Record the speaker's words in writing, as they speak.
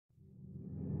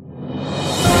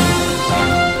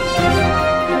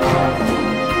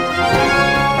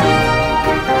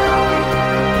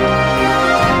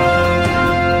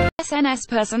M&S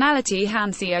personality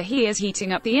Han Seo-hee is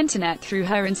heating up the internet through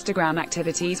her Instagram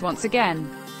activities once again.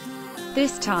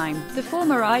 This time, the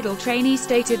former Idol trainee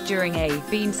stated during a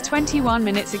Beans 21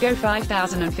 minutes ago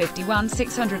 5051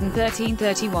 613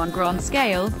 31 grand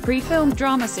scale, pre-filmed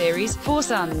drama series, Four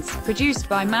Sons, produced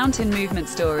by Mountain Movement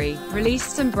Story,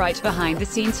 released some bright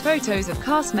behind-the-scenes photos of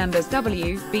cast members.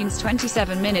 Beans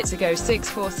 27 minutes ago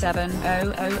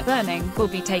 64700 Burning, will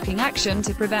be taking action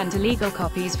to prevent illegal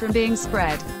copies from being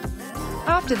spread.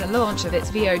 After the launch of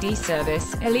its VOD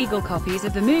service, illegal copies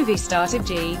of the movie started.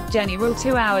 Jenny ruled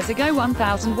 2 hours ago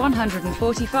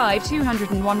 1145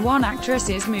 201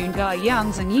 actresses Moon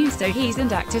Ga-young's and Yoo So-hee's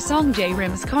and actor Song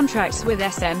Jae-rim's contracts with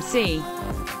SMC.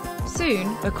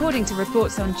 Soon, according to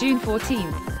reports on June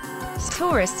 14.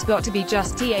 Tourists got to be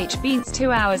just Beans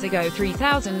 2 hours ago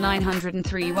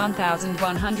 3,903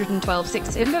 1,112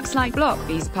 6. It looks like Block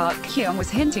B's Park Kyung was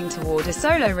hinting toward a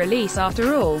solo release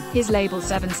after all. His label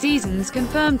 7 Seasons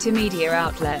confirmed to media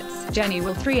outlets. Jenny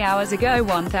will 3 hours ago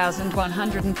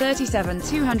 1,137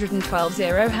 212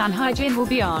 0. Han Hae-jin will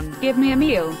be on Give Me a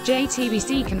Meal.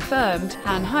 JTBC confirmed,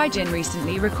 Han Hae-jin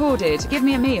recently recorded Give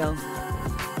Me a Meal.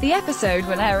 The episode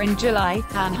will air in July.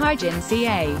 Han Hae-jin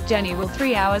ca. Jenny will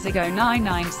 3 hours ago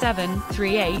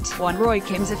 997-381. Roy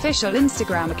Kim's official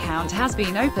Instagram account has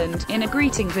been opened, in a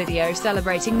greeting video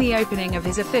celebrating the opening of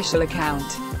his official account.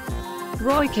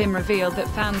 Roy Kim revealed that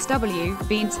fans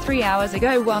Beans 3 hours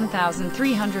ago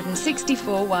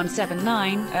 1,364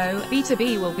 1,790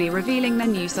 B2B will be revealing their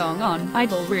new song on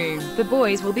Idol Room. The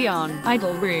boys will be on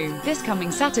Idol Room this coming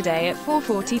Saturday at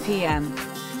 4:40 p.m.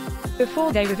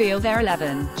 Before they reveal their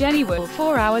 11, Jenny will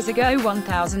 4 hours ago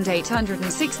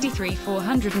 1,863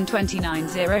 429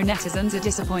 0. Netizens are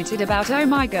disappointed about Oh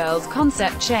My Girl's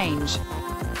concept change.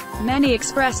 Many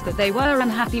expressed that they were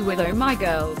unhappy with Oh My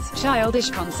Girl's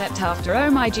childish concept after Oh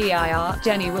My GIR.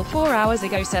 Jenny will 4 hours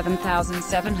ago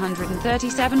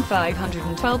 7,737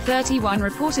 512 31.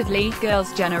 Reportedly,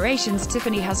 Girls' Generation's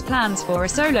Tiffany has plans for a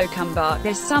solo comeback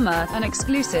this summer, an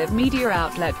exclusive media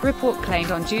outlet report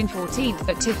claimed on June 14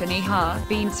 that Tiffany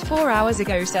Beans 4 hours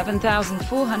ago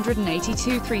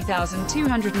 7,482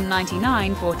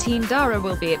 3,299 14. Dara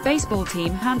will be at baseball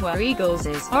team Hanwha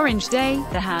Eagles' Orange Day.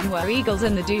 The Hanwha Eagles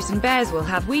and the Deuce and Bears will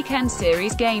have weekend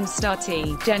series games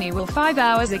starting. Jenny will 5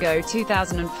 hours ago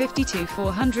 2,052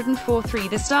 404 3.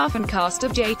 The staff and cast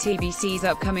of JTBC's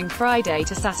upcoming Friday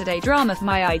to Saturday drama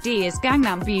My ID is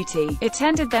Gangnam Beauty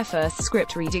attended their first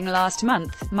script reading last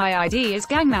month. My ID is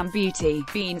Gangnam Beauty.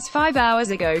 Beans 5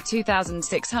 hours ago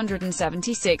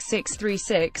 2,676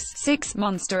 636 6.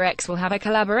 Monster X will have a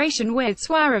collaboration with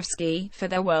Swarovski for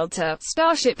their World Tour.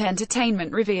 Starship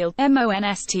Entertainment revealed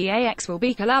MONSTAX will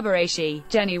be collaboration.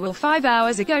 Jenny will 5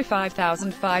 hours ago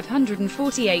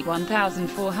 5,548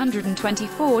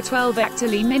 1,424 12. Actor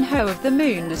Lee Min-ho of The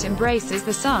Moon That Embraces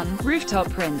the Sun, Rooftop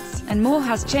Prince, and more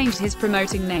has changed his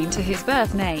promoting name to his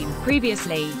birth name.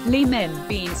 Previously, Lee Min.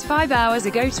 Beans 5 hours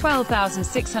ago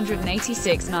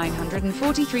 12,686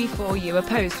 943 4. You a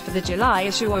post for the July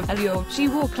issue of Allure. She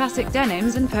wore classic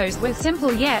denims and posed with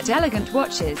simple yet elegant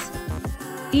watches.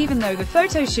 Even though the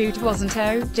photo shoot wasn't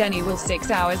Jenny will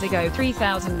 6 hours ago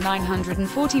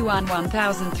 3,941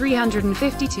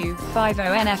 1,352 50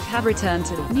 NF have returned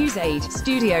to the News8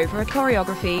 studio for a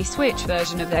choreography switch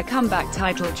version of their comeback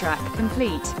title track,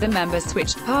 Complete. The members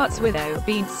switched parts with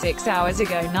Beans 6 hours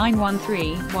ago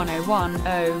 913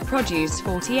 1010 Produce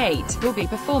 48 will be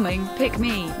performing Pick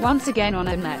Me once again on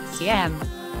MCM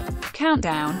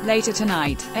Countdown later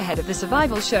tonight, ahead of the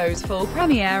Survival show's full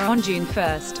premiere on June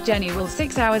 1. Jenny will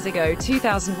 6 hours ago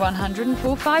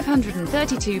 2,104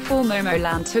 532 4.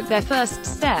 Momoland took their first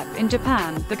step in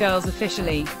Japan. The girls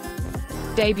officially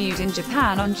debuted in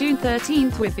Japan on June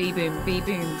 13 with Be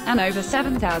Boom, and over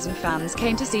 7,000 fans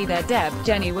came to see their debut.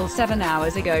 Jenny will 7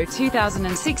 hours ago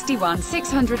 2,061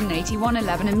 681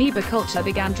 11. Amoeba Culture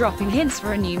began dropping hints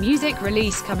for a new music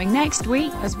release coming next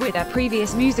week. As with their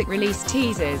previous music release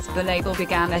teasers, the label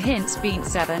began the hints.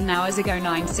 Beans 7 hours ago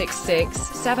 966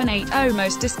 780.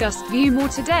 Most discussed. View more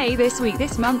today this week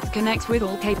this month. Connect with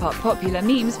all K-pop popular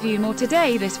memes. View more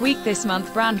today this week this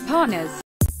month. Brand partners.